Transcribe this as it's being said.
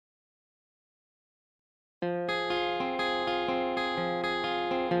Why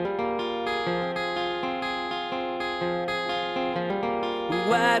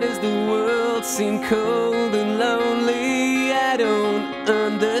does the world seem cold and lonely? I don't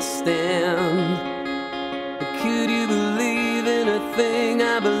understand. Could you believe in a thing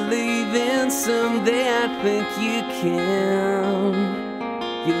I believe in? Someday I think you can.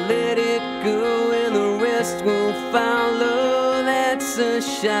 You let it go and the rest will follow. That's a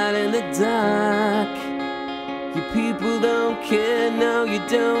shot in the dark. You people don't care, no you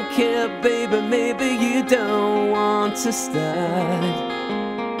don't care, baby. Maybe you don't want to start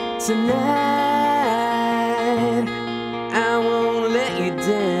tonight. I won't let you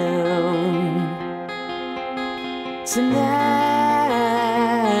down tonight.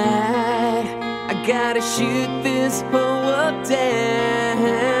 I gotta shoot this whole world down.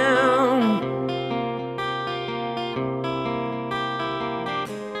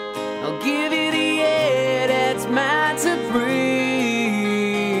 I'll give you the air that's mine to breathe.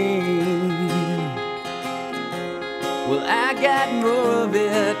 Well, I got more of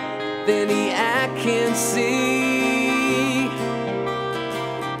it than the eye can see.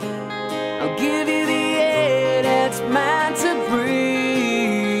 I'll give you the air that's mine to breathe.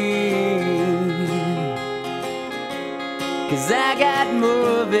 'Cause I got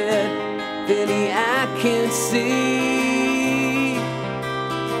more of it than the eye can see.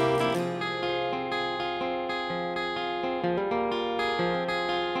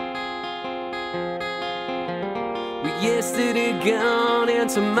 Yesterday gone and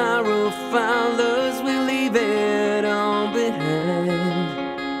tomorrow follows. We leave it all behind.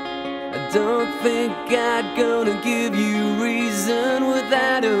 I don't think God gonna give you reason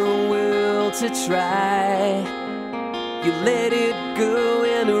without a will to try. You let it go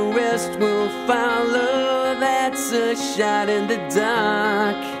and the rest will follow. That's a shot in the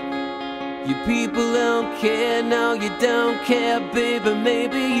dark. You people don't care, no you don't care, baby.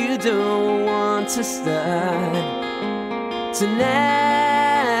 Maybe you don't want to start tonight.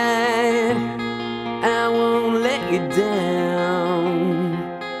 I won't let you down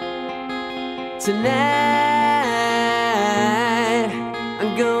tonight.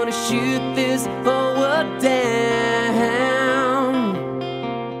 I'm gonna shoot this whole world down.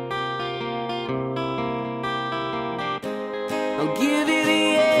 I'll give you the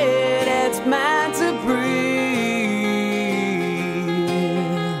air that's mine to breathe.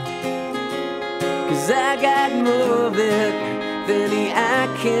 'Cause I got more of it than the eye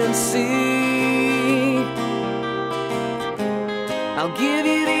can see. I'll give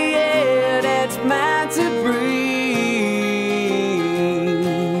you the air that's mine to breathe.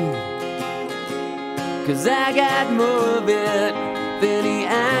 'Cause I got more of it than the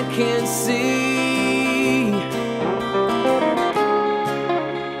eye can see.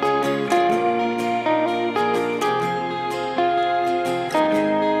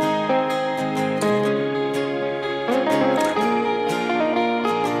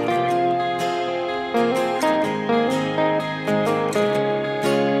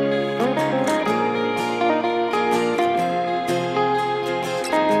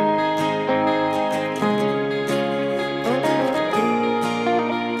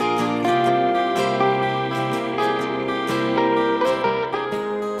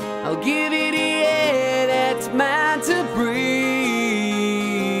 I'll give you the air that's mine to breathe.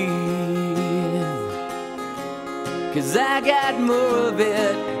 'Cause I got more of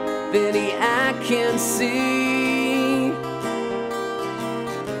it than the eye can see.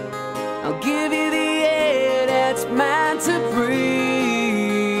 I'll give you the air that's mine to breathe.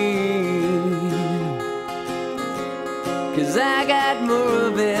 'Cause I got more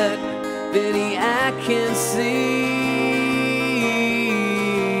of it than the eye can see.